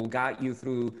that will guide you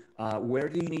through where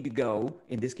do you need to go.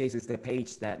 In this case, it's the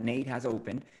page that Nate has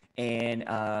opened. And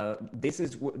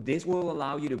this will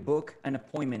allow you to book an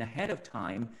appointment ahead of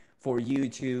time for you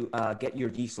to get your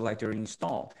GSelector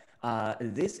installed.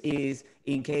 This is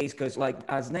in case, because like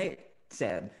as Nate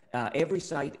said, every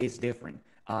site is different.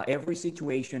 Every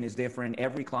situation is different.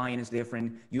 Every client is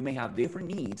different. You may have different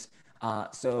needs.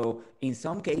 So in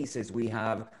some cases, we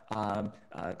have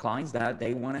clients that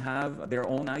they want to have their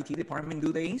own IT department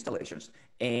do the installations.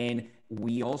 And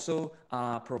we also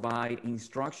provide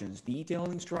instructions,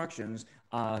 detailed instructions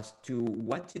to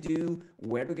what to do,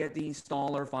 where to get the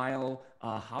installer file,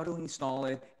 how to install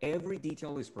it. Every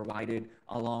detail is provided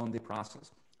along the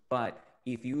process. But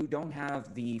if you don't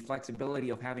have the flexibility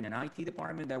of having an IT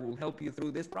department that will help you through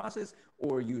this process,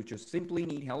 or you just simply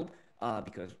need help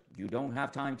because you don't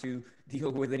have time to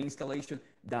deal with an installation,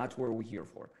 that's where we're here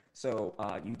for. So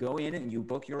you go in and you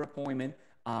book your appointment.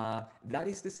 That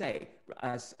is to say,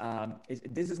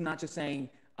 this is not just saying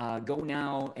go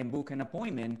now and book an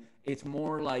appointment. It's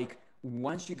more like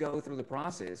once you go through the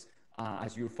process,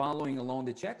 as you're following along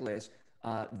the checklist,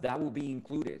 that will be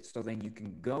included. So then you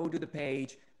can go to the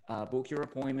page, book your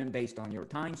appointment based on your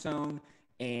time zone,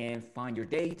 and find your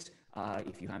dates.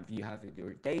 If you have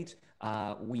your dates,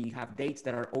 we have dates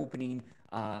that are opening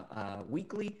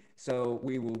weekly, so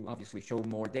we will obviously show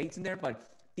more dates in there. But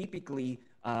typically,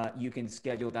 you can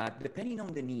schedule that depending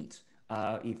on the needs.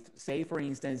 If, say, for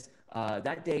instance,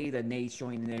 that day that Nate's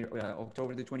showing there,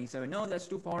 October the 27th, no, that's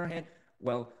too far ahead.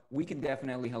 Well, we can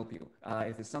definitely help you.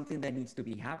 If it's something that needs to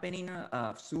be happening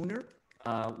sooner,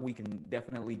 we can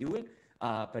definitely do it.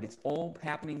 But it's all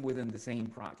happening within the same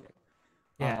project.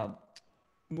 Yeah.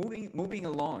 Moving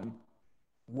along,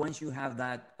 once you have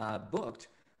that booked,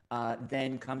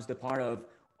 then comes the part of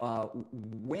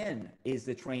when is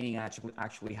the training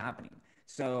actually happening.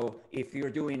 So if you're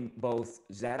doing both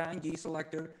Zeta and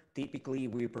GSelector, typically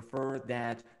we prefer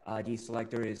that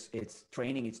GSelector its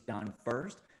training is done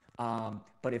first.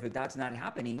 But if that's not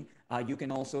happening, you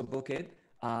can also book it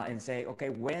and say, okay,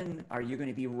 when are you going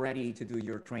to be ready to do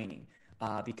your training?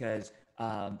 Because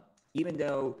even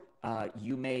though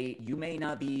you may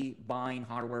not be buying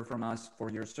hardware from us for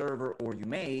your server, or you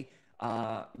may,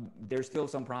 there's still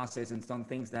some process and some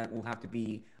things that will have to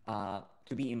be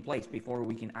in place before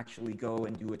we can actually go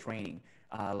and do a training.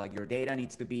 Like your data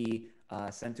needs to be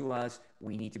sent to us.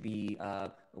 We need to be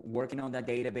working on that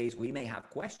database. We may have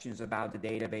questions about the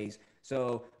database.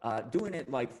 So doing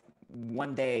it like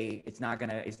one day it's not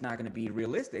gonna be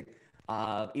realistic.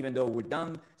 Even though we've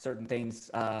done certain things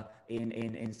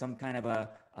in some kind of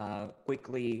a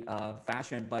quickly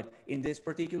fashion, but in this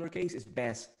particular case, it's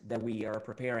best that we are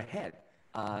prepared ahead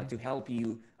to help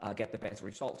you get the best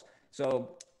results.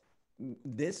 So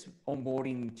this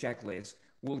onboarding checklist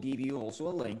will give you also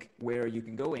a link where you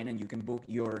can go in and you can book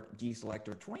your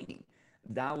GSelector training.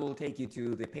 That will take you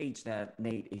to the page that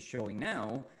Nate is showing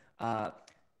now.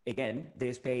 Again,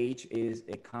 this page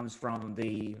comes from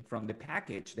the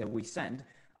package that we send.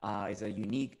 It's a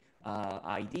unique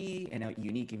ID and a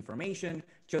unique information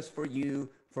just for you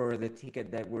for the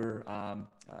ticket that we're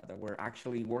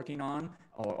actually working on,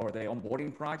 or the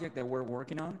onboarding project that we're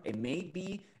working on. It may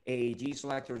be a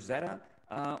GSelector Zeta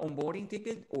onboarding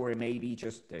ticket, or it may be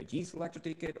just a GSelector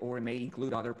ticket, or it may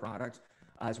include other products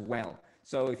as well.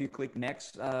 So if you click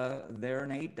next there,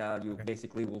 Nate, you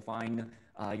basically will find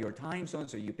your time zone.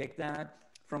 So you pick that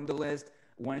from the list.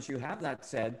 Once you have that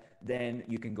set, then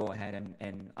you can go ahead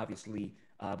and obviously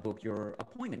book your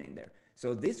appointment in there.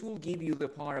 So this will give you the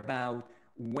part about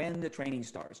when the training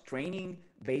starts. Training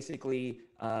basically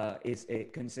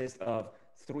it consists of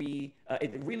three.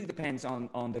 It really depends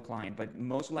on the client, but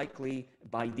most likely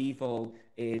by default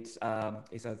it's a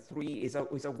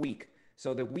week.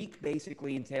 So the week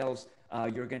basically entails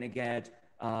you're going to get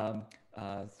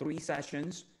 3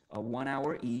 sessions, 1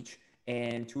 hour each,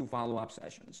 and 2 follow-up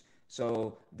sessions.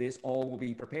 So this all will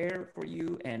be prepared for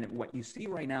you. And what you see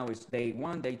right now is day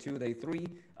 1, day 2, day 3.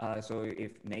 So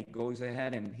if Nate goes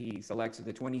ahead and he selects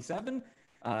the 27,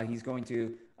 he's going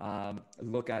to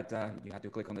look at, you have to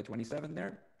click on the 27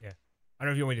 there. Yeah. I don't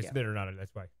know if you want me to submit it or not.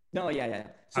 That's why. No, yeah.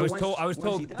 So I was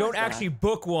told don't actually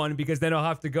book one, because then I'll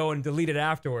have to go and delete it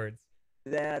afterwards.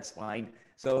 That's fine.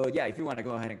 So yeah, if you want to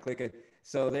go ahead and click it.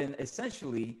 So then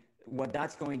essentially what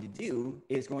that's going to do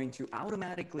is going to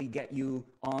automatically get you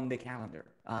on the calendar.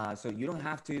 So you don't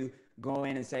have to go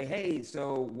in and say, hey,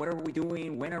 so what are we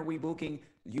doing? When are we booking?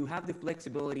 You have the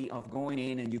flexibility of going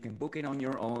in and you can book it on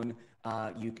your own.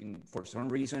 You can, if for some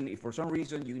reason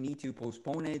you need to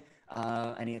postpone it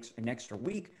an extra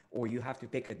week, or you have to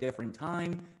pick a different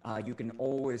time, you can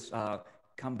always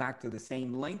come back to the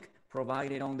same link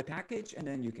provided on the package, and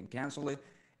then you can cancel it.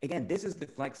 Again, this is the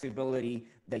flexibility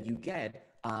that you get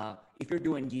if you're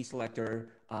doing GSelector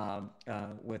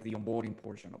with the onboarding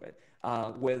portion of it.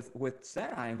 With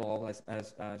Zeta involved,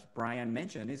 as Brian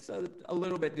mentioned, it's a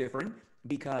little bit different,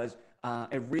 because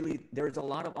there's a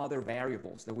lot of other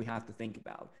variables that we have to think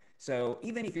about. So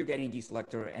even if you're getting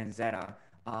GSelector and Zeta,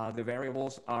 the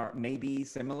variables may be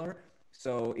similar.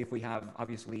 So if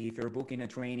you're booking a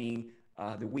training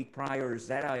the week prior,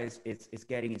 Zeta is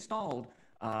getting installed,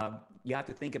 you have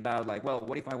to think about, like, well,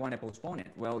 what if I want to postpone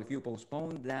it? Well, if you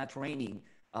postpone that training,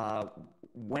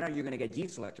 when are you going to get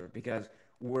GSelector? Because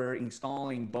we're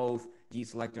installing both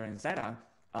GSelector and Zeta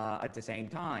at the same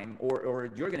time,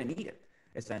 or you're going to need it,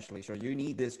 essentially. So you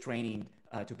need this training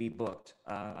to be booked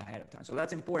ahead of time. So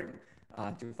that's important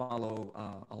to follow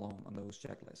along on those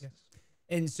checklists. Yes.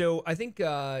 And so I think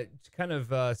to kind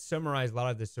of summarize a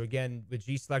lot of this. So again, with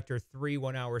GSelector, 3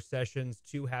 1-hour sessions,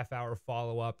 2 half-hour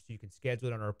follow-ups. You can schedule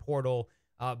it on our portal.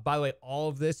 By the way, all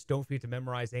of this, don't forget to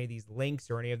memorize any of these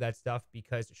links or any of that stuff,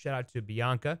 because shout out to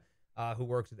Bianca, who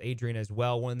works with Adrian as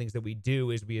well. One of the things that we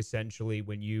do is we essentially,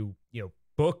 when you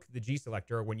book the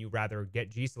GSelector, or when you rather get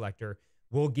GSelector,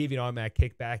 we'll give you an automatic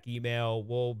kickback email.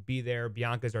 We'll be there.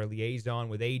 Bianca's our liaison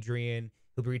with Adrian.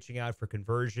 He'll be reaching out for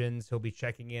conversions. He'll be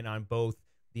checking in on both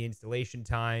the installation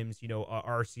times.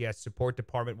 Our RCS support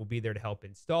department will be there to help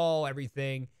install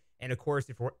everything. And of course,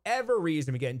 if for whatever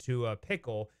reason we get into a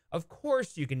pickle, of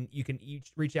course you can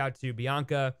each reach out to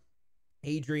Bianca,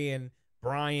 Adrian,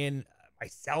 Brian,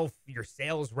 myself, your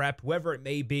sales rep, whoever it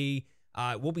may be.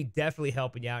 We'll be definitely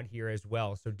helping you out here as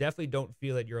well. So definitely don't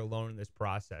feel that you're alone in this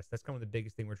process. That's kind of the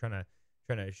biggest thing we're trying to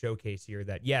showcase here,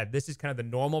 that, yeah, this is kind of the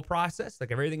normal process.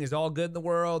 Like, everything is all good in the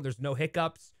world. There's no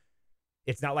hiccups.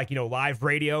 It's not like, live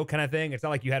radio kind of thing. It's not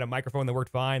like you had a microphone that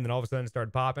worked fine, then all of a sudden it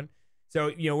started popping.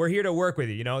 So, we're here to work with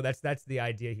you. That's the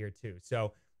idea here too.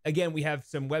 So again, we have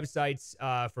some websites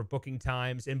for booking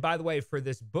times. And by the way, for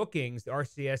this bookings,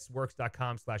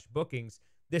 rcsworks.com/bookings,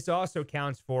 this also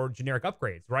counts for generic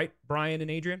upgrades, right, Brian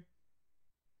and Adrian?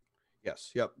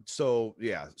 Yes. Yep. So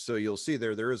yeah. So you'll see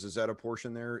there is a Zeta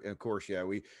portion there. And of course, yeah,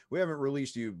 we haven't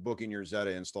released you booking your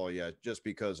Zeta install yet, just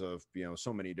because of,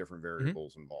 so many different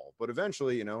variables involved. But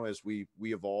eventually, as we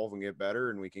evolve and get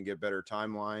better, and we can get better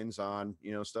timelines on,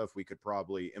 stuff, we could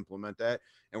probably implement that.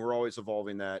 And we're always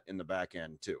evolving that in the back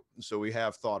end too. So we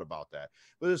have thought about that.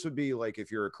 But this would be like,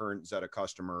 if you're a current Zeta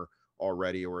customer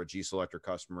already, or a GSelector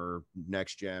customer,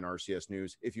 next gen RCS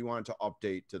News, if you wanted to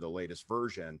update to the latest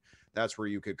version, that's where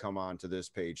you could come on to this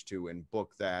page too and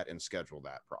book that and schedule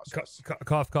that process.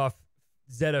 Cough, cough.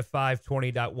 Zeta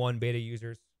 520.1 beta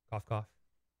users. Cough, cough.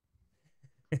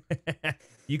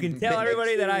 You can tell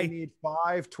everybody that I need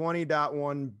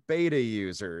 520.1 beta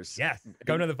users. Yes,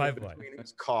 go to the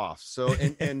 5.1. Cough. So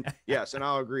and yes, and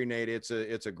I'll agree, Nate. It's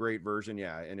a great version.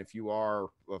 Yeah, and if you are,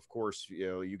 of course,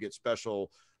 you get special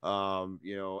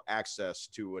access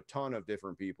to a ton of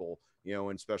different people,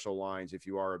 in special lines if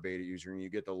you are a beta user, and you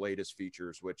get the latest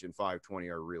features, which in 520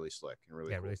 are really slick and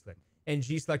really cool. Really slick. And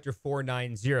GSelector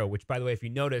 490, which, by the way, if you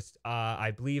noticed,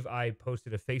 I believe I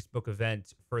posted a Facebook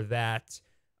event for that.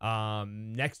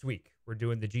 Next week we're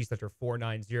doing the GSelector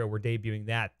 490. We're debuting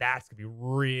that. That's gonna be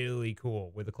really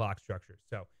cool with the clock structure.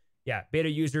 So yeah, beta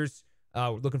users,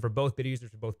 we're looking for both beta users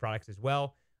for both products as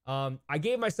well. I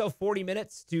gave myself 40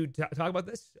 minutes to talk about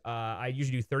this. I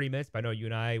usually do 30 minutes, but I know you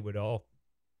and I would all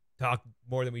talk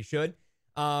more than we should.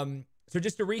 So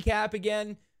just to recap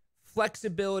again,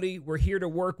 flexibility. We're here to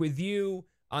work with you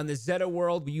on the Zeta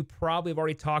world. You probably have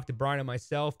already talked to Brian and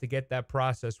myself to get that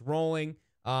process rolling.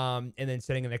 And then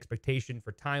setting an expectation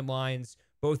for timelines.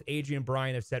 Both Adrian and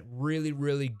Brian have set really,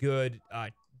 really good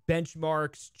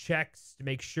benchmarks, checks to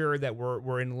make sure that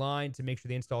we're in line, to make sure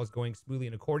the install is going smoothly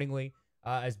and accordingly.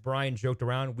 As Brian joked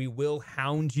around, we will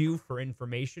hound you for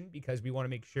information because we want to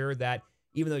make sure that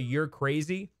even though you're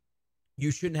crazy, you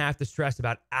shouldn't have to stress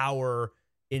about our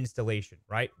installation,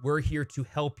 right? We're here to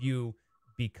help you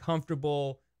be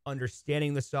comfortable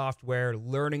understanding the software,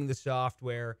 learning the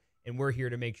software, and we're here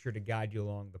to make sure to guide you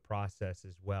along the process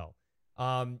as well.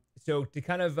 So to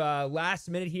kind of last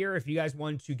minute here, if you guys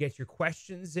want to get your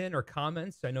questions in or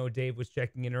comments, I know Dave was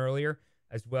checking in earlier,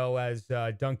 as well as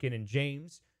Duncan and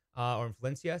James or in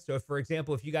Valencia. So for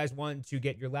example, if you guys want to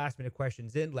get your last minute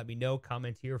questions in, let me know.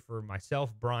 Comment here for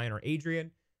myself, Brian, or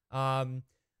Adrian.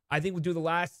 I think we'll do the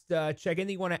last check.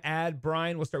 Anything you want to add,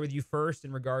 Brian? We'll start with you first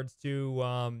in regards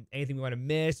to anything we want to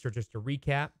miss or just to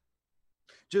recap.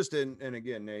 Just and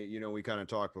again, Nate, we kind of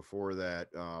talked before that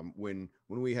when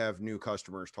we have new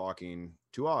customers talking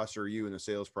to us or you in the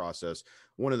sales process,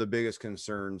 one of the biggest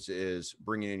concerns is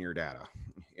bringing in your data,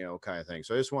 kind of thing.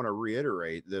 So I just want to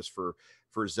reiterate this for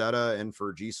Zeta and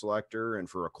for GSelector and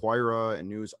for Acquira and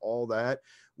News, all that.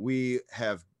 We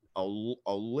have a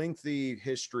lengthy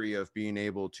history of being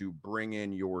able to bring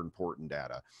in your important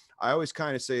data. I always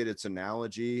kind of say it's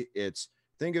analogy.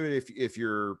 Think of it if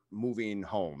you're moving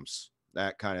homes,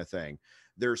 that kind of thing.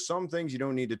 There's some things you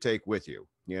don't need to take with you.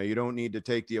 You don't need to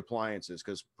take the appliances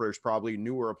because there's probably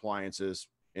newer appliances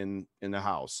in the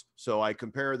house. So I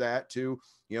compare that to,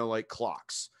 like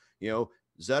clocks.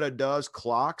 Zeta does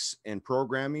clocks and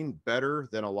programming better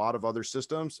than a lot of other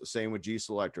systems. Same with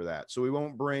GSelector that. So we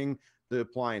won't bring the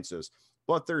appliances,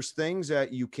 but there's things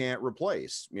that you can't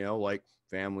replace, like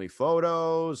family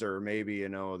photos or maybe,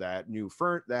 that new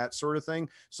that sort of thing.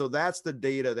 So that's the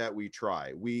data that we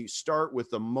try. We start with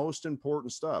the most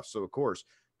important stuff. So of course,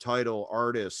 title,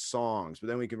 artists, songs, but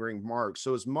then we can bring marks.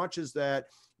 So as much as that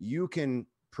you can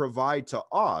provide to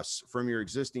us from your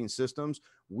existing systems,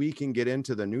 we can get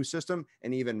into the new system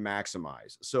and even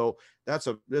maximize. So that's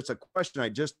a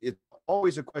question. It's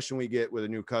always a question we get with a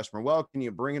new customer. Well, can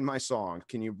you bring in my songs?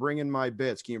 Can you bring in my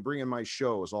bits? Can you bring in my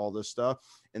shows? All this stuff.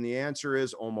 And the answer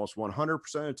is almost 100%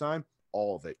 of the time,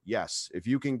 all of it. Yes. If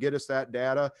you can get us that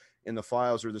data in the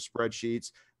files or the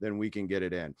spreadsheets, then we can get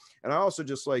it in. And I also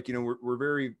just we're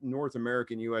very North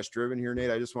American, US driven here,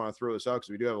 Nate. I just want to throw this out because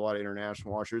we do have a lot of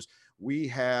international washers. We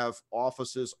have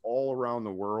offices all around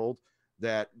the world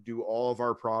that do all of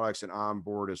our products and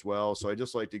onboard as well. So I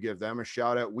just like to give them a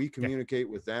shout out. We communicate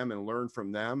with them and learn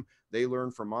from them. They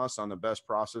learn from us on the best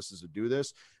processes to do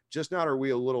this. Just not are we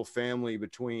a little family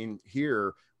between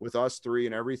here with us three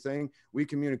and everything. We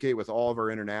communicate with all of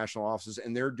our international offices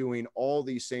and they're doing all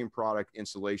these same product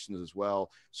installations as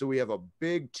well. So we have a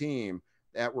big team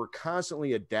that we're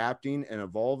constantly adapting and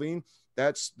evolving.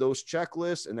 Those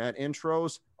checklists and that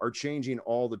intros are changing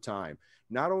all the time.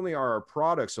 Not only are our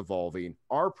products evolving,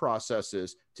 our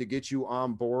processes to get you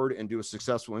on board and do a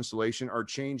successful installation are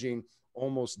changing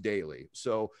almost daily.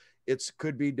 So it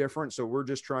could be different. So we're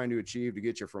just trying to achieve to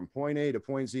get you from point A to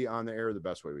point Z on the air the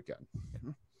best way we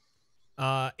can.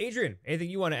 Adrian, anything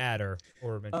you want to add or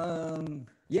mention?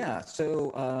 Yeah.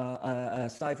 So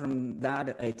aside from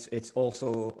that, it's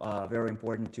also very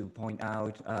important to point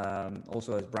out.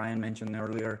 Also, as Brian mentioned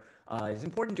earlier, it's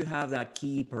important to have that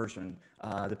key person,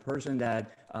 the person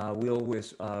that we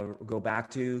always go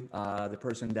back to, the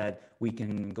person that we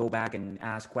can go back and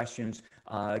ask questions.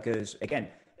 Because again,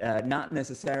 not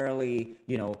necessarily,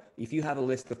 if you have a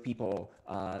list of people,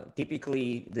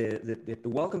 typically the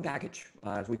welcome package,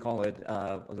 as we call it,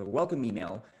 the welcome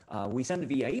email, we send it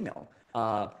via email.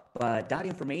 But that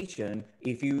information,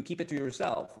 if you keep it to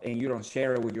yourself and you don't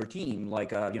share it with your team,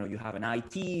 like, you have an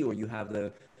IT, or you have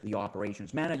the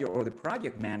operations manager or the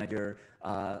project manager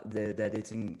that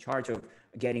is in charge of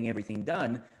getting everything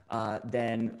done,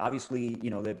 then obviously,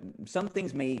 some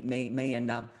things may end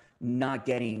up not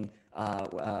getting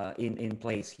in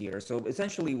place here. So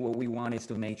essentially what we want is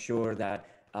to make sure that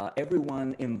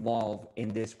everyone involved in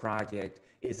this project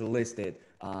is listed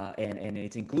and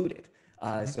it's included.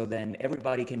 So then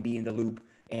everybody can be in the loop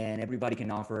and everybody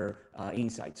can offer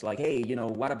insights like, hey,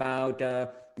 what about,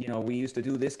 we used to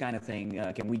do this kind of thing.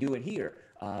 Can we do it here?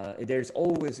 There's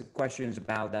always questions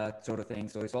about that sort of thing.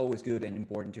 So it's always good and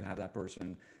important to have that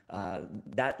person,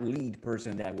 that lead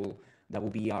person that will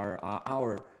be our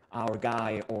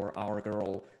guy or our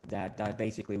girl that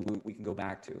basically we can go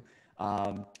back to.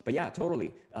 But yeah,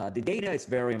 totally. The data is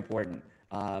very important,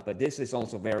 but this is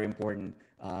also very important.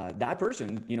 That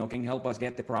person, can help us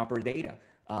get the proper data.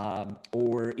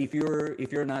 Or if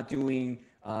you're not doing,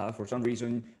 for some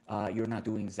reason, you're not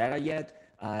doing Zeta yet,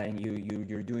 and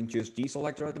you're doing just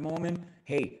GSelector at the moment,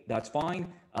 hey, that's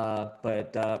fine.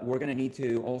 But we're gonna need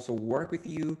to also work with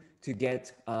you to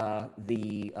get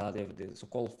the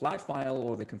so-called flat file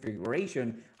or the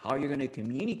configuration, how you're gonna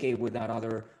communicate with that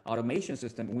other automation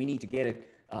system. We need to get it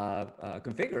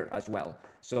configured as well.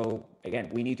 So again,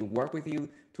 we need to work with you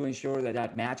to ensure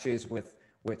that matches with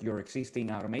your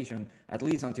existing automation, at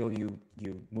least until you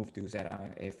move to Zeta,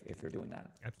 if you're doing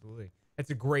that. Absolutely. That's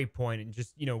a great point. And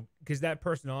just, because that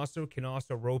person can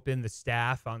also rope in the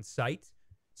staff on site.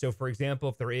 So for example,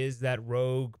 if there is that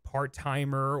rogue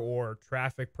part-timer or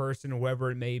traffic person,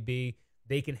 whoever it may be,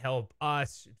 they can help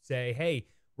us say, hey,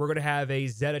 we're going to have a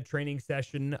Zeta training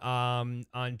session on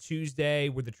Tuesday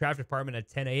with the traffic department at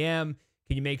 10 a.m.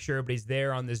 Can you make sure everybody's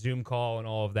there on the Zoom call and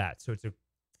all of that? So it's a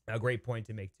great point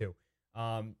to make too.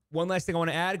 One last thing I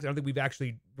want to add, because I don't think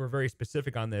we're very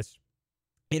specific on this.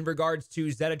 In regards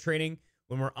to Zeta training,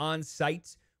 when we're on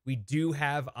site, we do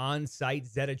have on-site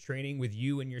Zeta training with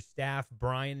you and your staff.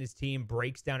 Brian and his team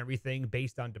breaks down everything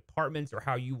based on departments or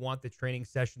how you want the training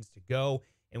sessions to go.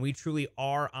 And we truly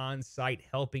are on site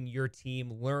helping your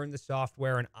team learn the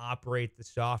software and operate the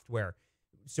software.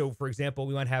 So for example,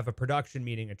 we might have a production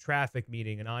meeting, a traffic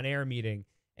meeting, an on-air meeting.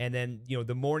 And then,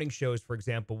 the morning shows, for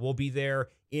example, we'll be there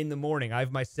in the morning. I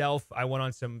went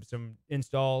on some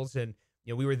installs, and,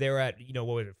 we were there at,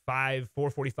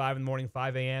 4:45 in the morning,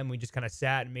 5 a.m. We just kind of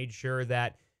sat and made sure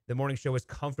that the morning show was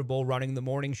comfortable running the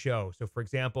morning show. So for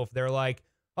example, if they're like,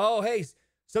 oh, hey,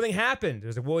 something happened. I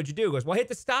was like, what would you do? He goes, well, hit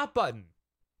the stop button.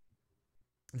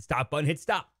 The stop button, hit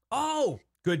stop. Oh,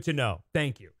 good to know.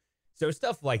 Thank you. So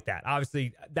stuff like that.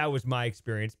 Obviously, that was my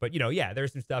experience. But, yeah,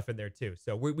 there's some stuff in there, too.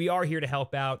 So we are here to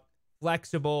help out,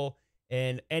 flexible,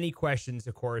 and any questions,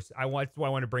 of course. That's why I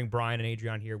want to bring Brian and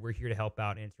Adrian here. We're here to help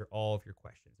out, answer all of your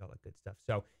questions, all that good stuff.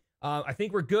 So I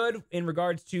think we're good in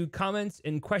regards to comments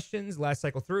and questions last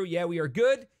cycle through. Yeah, we are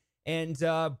good. And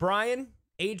Brian,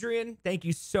 Adrian, thank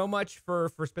you so much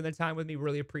for spending time with me.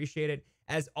 Really appreciate it.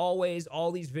 As always,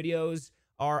 all these videos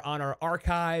are on our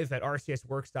archive at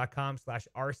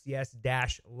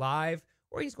rcsworks.com/rcs-live,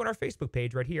 or you just go on our Facebook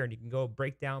page right here and you can go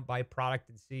break down by product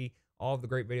and see all of the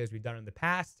great videos we've done in the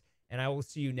past. And I will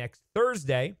see you next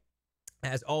Thursday.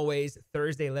 As always,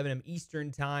 Thursday, 11 a.m.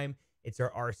 Eastern time. It's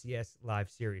our RCS Live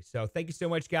series. So thank you so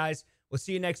much, guys. We'll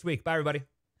see you next week. Bye, everybody.